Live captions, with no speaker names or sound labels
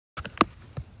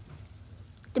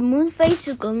the moon face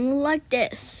is going to look like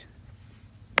this.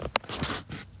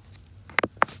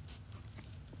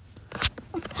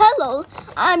 Hello,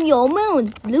 I'm your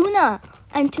moon, Luna,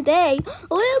 and today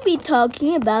we'll be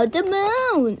talking about the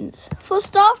moons.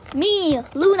 First off, me,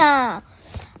 Luna.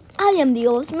 I am the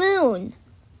Earth moon,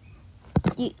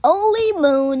 the only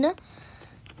moon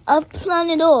of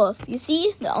planet Earth. You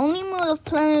see, the only moon of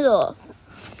planet Earth.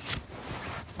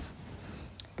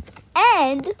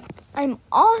 And I'm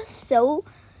also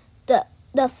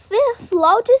the fifth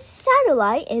largest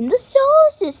satellite in the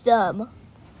solar system.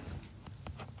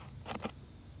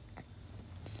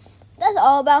 That's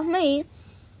all about me.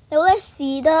 Now let's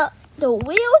see the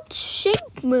weird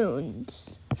shaped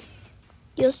moons.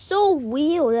 You're so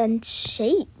weird in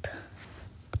shape.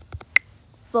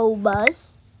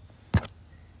 Phobos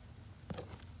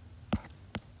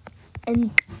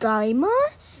and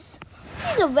Deimos.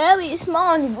 These are very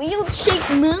small and weird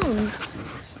shaped moons.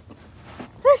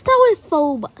 Let's start with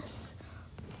Phobos.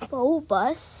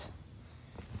 Phobos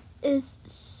is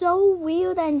so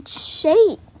weird in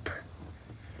shape.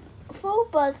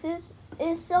 Phobos is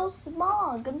so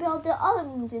small compared to other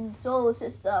moons in the solar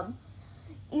system.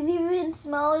 It's even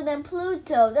smaller than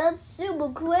Pluto. That's super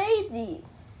crazy.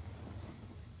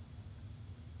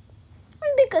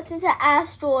 Because it's an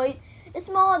asteroid, it's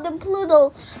smaller than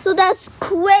Pluto. So that's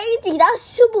crazy. That's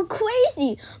super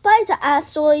crazy. But it's an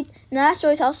asteroid, and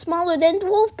asteroids are smaller than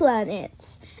dwarf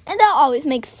planets. And that always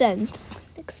makes sense.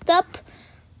 Next up,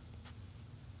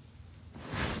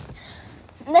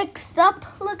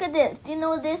 look at this. Do you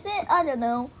know what this is? I don't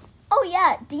know. Oh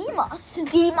yeah, Deimos.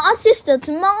 Deimos is the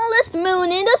smallest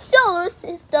moon in the solar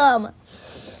system.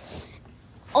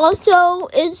 Also,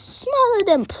 it's smaller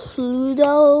than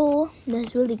Pluto.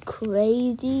 That's really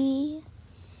crazy.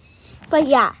 But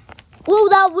yeah,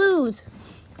 rules are rules.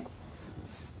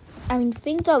 I mean,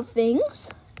 things are things.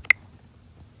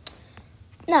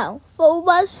 Now,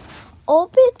 Phobos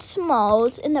orbits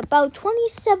Mars in about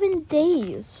 27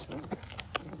 days.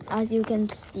 As you can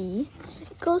see,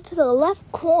 it goes to the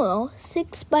left corner,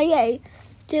 6 by 8,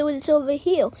 till it's over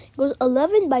here. It goes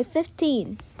 11 by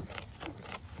 15.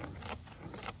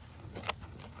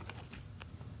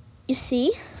 You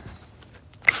see?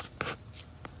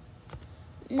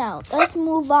 Now, let's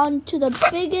move on to the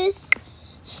biggest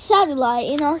satellite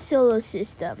in our solar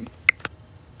system.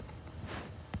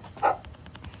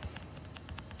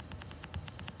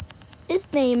 Its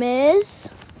name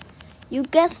is, you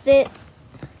guessed it,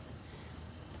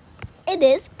 it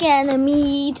is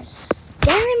Ganymede.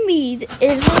 Ganymede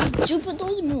is one of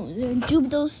Jupiter's moons, and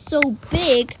Jupiter's so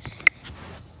big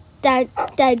that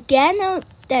Ganymede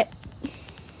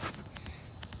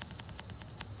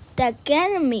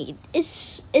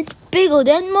is bigger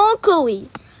than Mercury.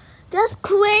 That's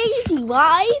crazy,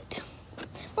 right?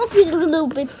 Mercury's a little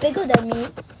bit bigger than me,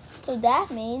 so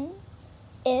that means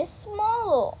it's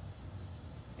smaller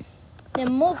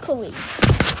than Mercury.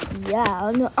 Yeah,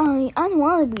 I don't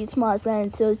want to be the smallest planet in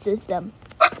the solar system.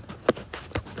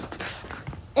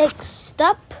 Next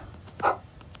up,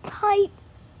 Titan.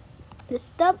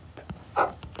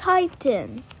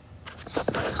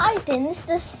 Titan is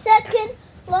the second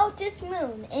largest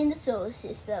moon in the solar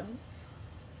system.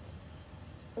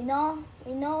 We know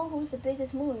who's the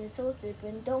biggest moon in the solar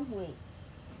system, don't we?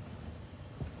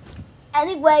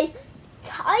 Anyway,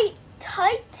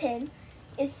 Titan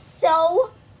is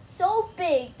so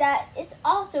big that it's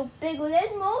also bigger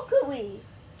than Mercury.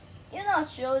 You're not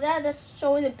sure that? That's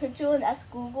showing a picture, and that's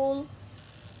Google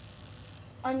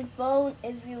on your phone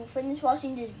if you finish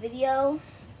watching this video.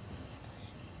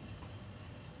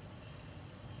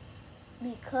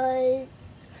 Because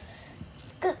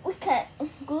we can't.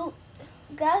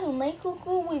 Guy who made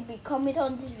Google will be comment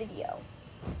on this video.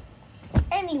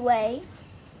 Anyway,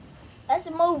 let's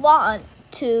move on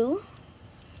to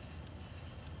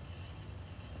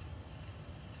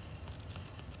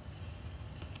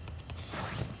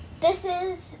this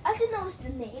is, I don't know what's the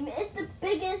name. It's the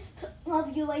biggest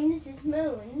of Uranus's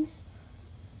moons.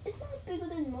 It's not bigger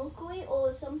than Mercury,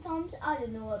 or sometimes I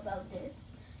don't know about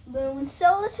this moon.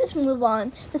 So let's just move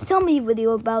on. Let's tell me a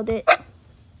video about it.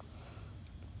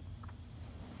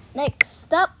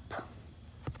 Next up,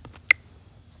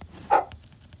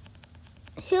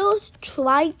 here's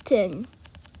Triton.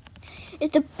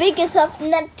 It's the biggest of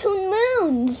Neptune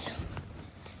moons.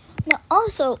 Now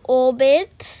also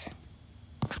orbits.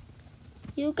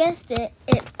 You guessed it.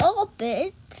 It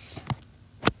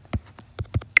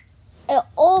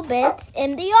orbits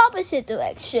in the opposite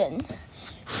direction.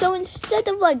 So instead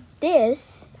of like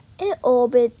this, it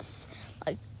orbits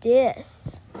like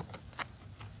this.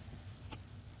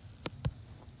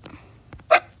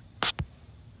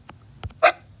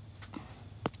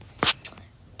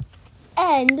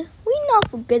 And we're not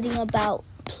forgetting about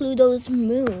Pluto's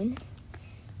moon.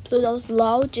 Pluto's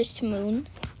largest moon.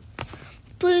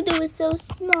 Pluto is so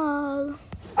small.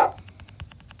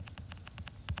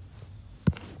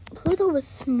 Pluto was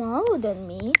smaller than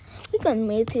me. We can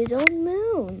make his own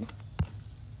moon.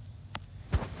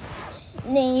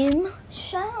 Name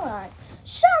Charon.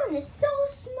 Charon is so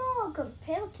small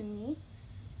compared to me.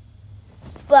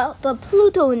 But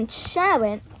Pluto and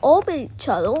Charon orbit each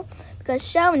other because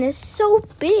Charon is so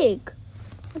big.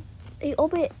 They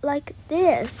orbit like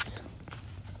this.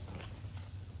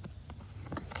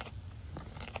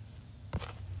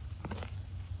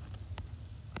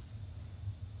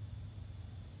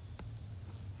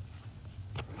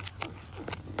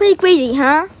 Pretty crazy,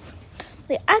 huh?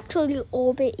 They actually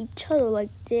orbit each other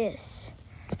like this.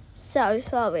 Sorry,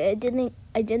 I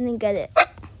didn't get it.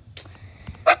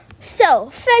 So,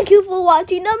 thank you for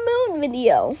watching the moon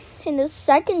video. In the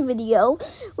second video,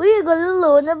 we are going to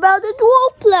learn about the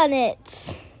dwarf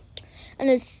planets. And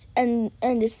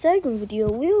the second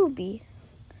video, we will be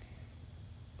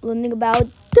learning about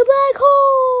the black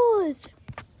holes.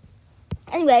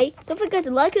 Anyway, don't forget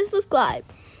to like and subscribe.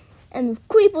 And if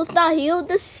Creeple's not here,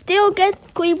 just still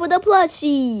get Creeple the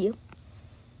plushie.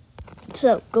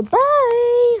 So,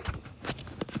 goodbye.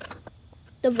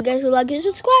 Don't forget to like and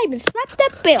subscribe and slap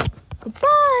that bell.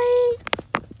 Goodbye.